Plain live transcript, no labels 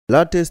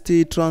Latest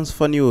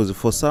transfer news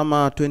for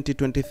summer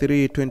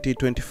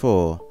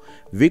 2023-2024.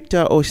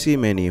 Victor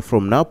Osimhen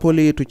from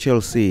Napoli to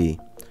Chelsea.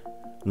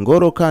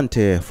 N'Golo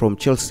Kante from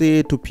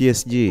Chelsea to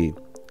PSG.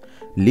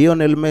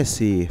 Lionel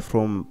Messi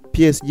from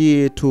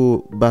PSG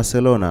to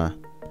Barcelona.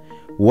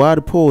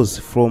 Ward Prowse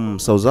from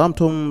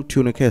Southampton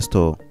to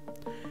Newcastle.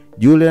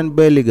 Julian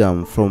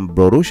Bellingham from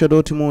Borussia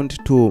Dortmund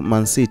to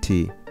Man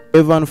City.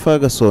 Evan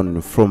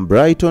Ferguson from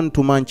Brighton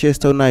to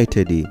Manchester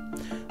United.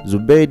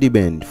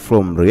 Zubimendi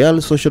from Real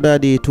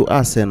Sociedad to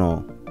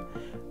Arsenal.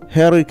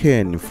 Harry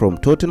Kane from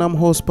Tottenham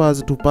Hotspur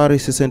to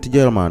Paris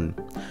St-Germain.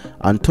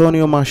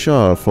 Antonio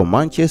Martial from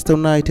Manchester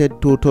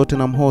United to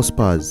Tottenham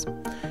Hotspur.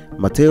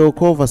 Mateo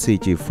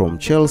Kovacic from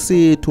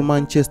Chelsea to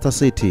Manchester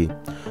City.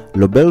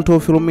 Roberto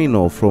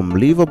Firmino from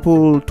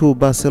Liverpool to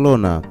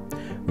Barcelona.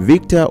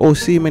 Victor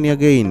Osimhen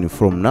again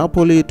from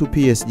Napoli to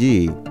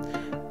PSG.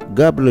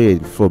 Gabriel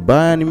for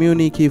Bayern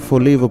Munich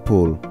for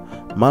Liverpool.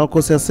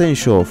 Marcos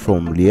Asensio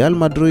from Real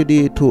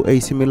Madrid to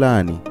AC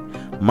Milan.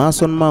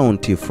 Mason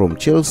Mount from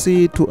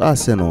Chelsea to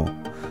Arsenal.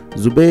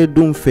 Jude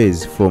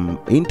Dumfries from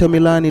Inter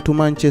Milan to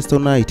Manchester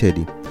United.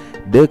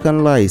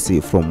 Declan Rice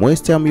from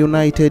West Ham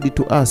United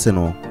to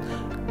Arsenal.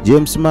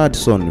 James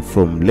Maddison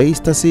from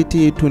Leicester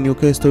City to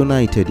Newcastle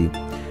United.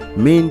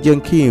 Min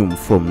Jae-kim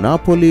from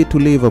Napoli to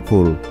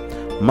Liverpool.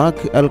 Mark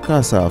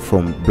Alcázar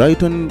from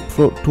Brighton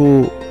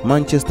to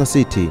Manchester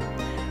City.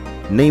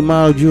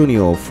 Neymar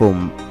Jr.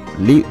 from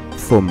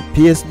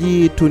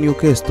PSG to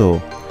Newcastle.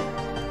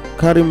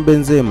 Karim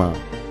Benzema